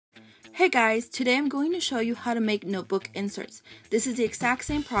Hey guys, today I'm going to show you how to make notebook inserts. This is the exact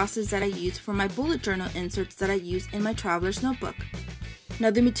same process that I use for my bullet journal inserts that I use in my traveler's notebook.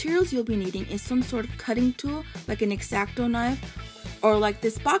 Now the materials you'll be needing is some sort of cutting tool like an X-Acto knife or like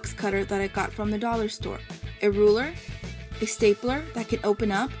this box cutter that I got from the dollar store, a ruler, a stapler that can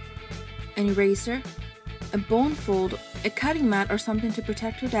open up, an eraser, a bone fold, a cutting mat or something to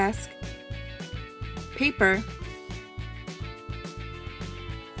protect your desk, paper,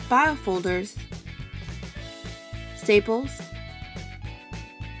 file folders, staples,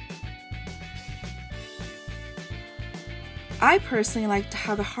 I personally like to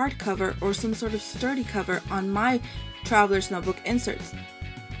have a hardcover or some sort of sturdy cover on my traveler's notebook inserts.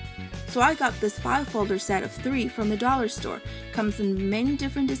 So I got this file folder set of 3 from the dollar store. Comes in many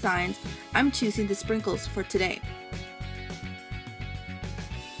different designs. I'm choosing the sprinkles for today.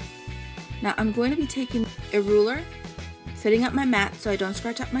 Now I'm going to be taking a ruler, setting up my mat so I don't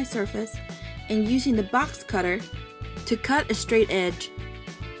scratch up my surface, and using the box cutter to cut a straight edge.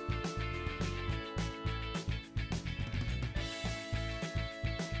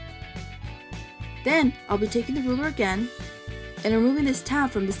 Then I'll be taking the ruler again and removing this tab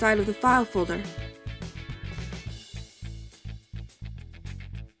from the side of the file folder.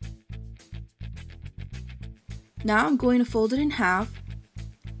 Now I'm going to fold it in half.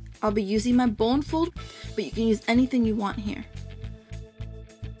 I'll be using my bone fold, but you can use anything you want here.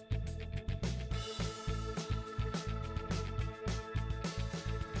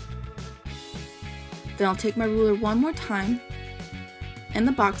 Then I'll take my ruler one more time and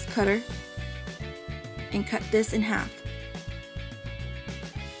the box cutter and cut this in half.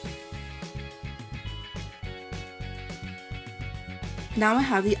 Now I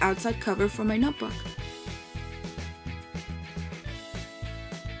have the outside cover for my notebook.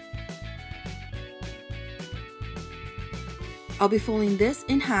 I'll be folding this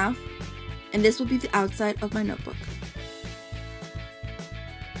in half, and this will be the outside of my notebook.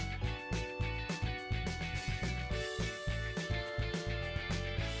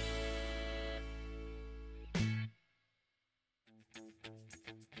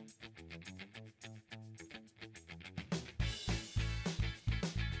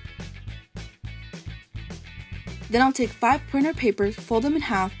 Then I'll take 5 printer papers, fold them in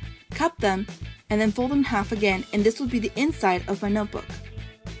half, cut them, and then fold them in half again, and this will be the inside of my notebook.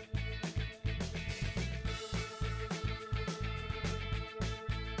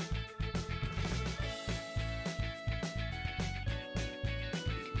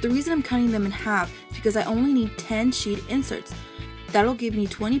 The reason I'm cutting them in half is because I only need 10 sheet inserts. That'll give me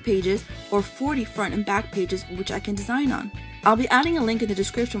 20 pages or 40 front and back pages which I can design on. I'll be adding a link in the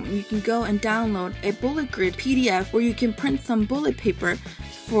description where you can go and download a bullet grid PDF where you can print some bullet paper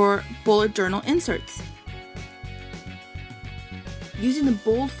for bullet journal inserts. Using the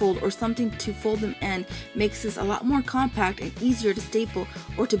bold fold or something to fold them in makes this a lot more compact and easier to staple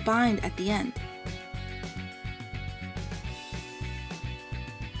or to bind at the end.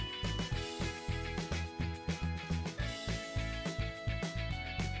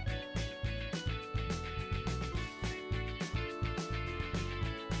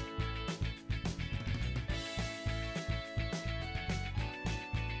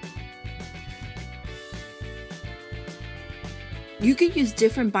 You could use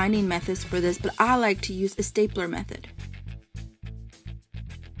different binding methods for this, but I like to use a stapler method.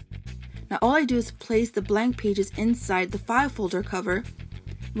 Now all I do is place the blank pages inside the file folder cover,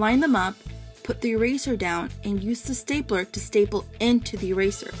 line them up, put the eraser down, and use the stapler to staple into the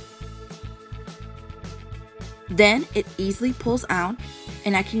eraser. Then it easily pulls out,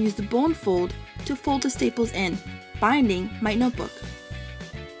 and I can use the bone fold to fold the staples in, binding my notebook.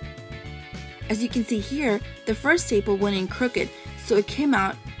 As you can see here, the first staple went in crooked, so it came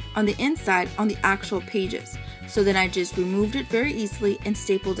out on the inside on the actual pages. So then I just removed it very easily and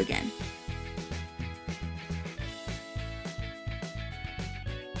stapled again.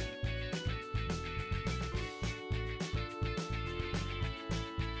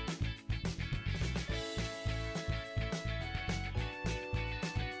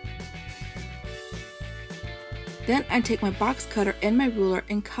 Then I take my box cutter and my ruler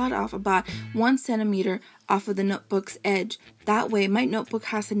and cut off about 1 centimeter off of the notebook's edge. That way my notebook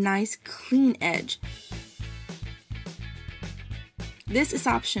has a nice clean edge. This is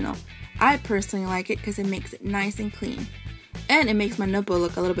optional. I personally like it because it makes it nice and clean. And it makes my notebook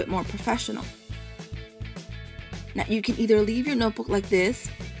look a little bit more professional. Now you can either leave your notebook like this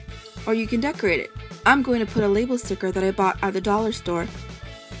or you can decorate it. I'm going to put a label sticker that I bought at the dollar store.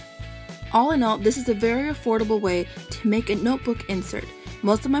 All in all, this is a very affordable way to make a notebook insert.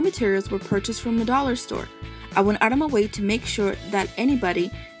 Most of my materials were purchased from the dollar store. I went out of my way to make sure that anybody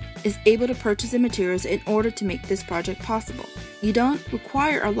is able to purchase the materials in order to make this project possible. You don't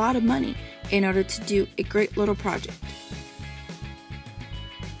require a lot of money in order to do a great little project.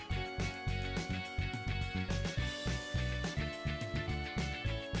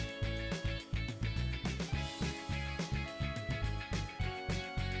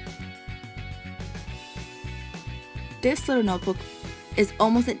 This little notebook is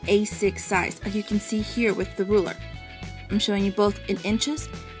almost an A6 size, as you can see here with the ruler. I'm showing you both in inches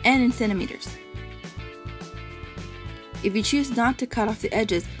and in centimeters. If you choose not to cut off the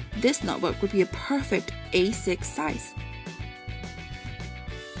edges, this notebook would be a perfect A6 size.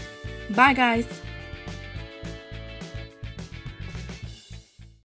 Bye guys!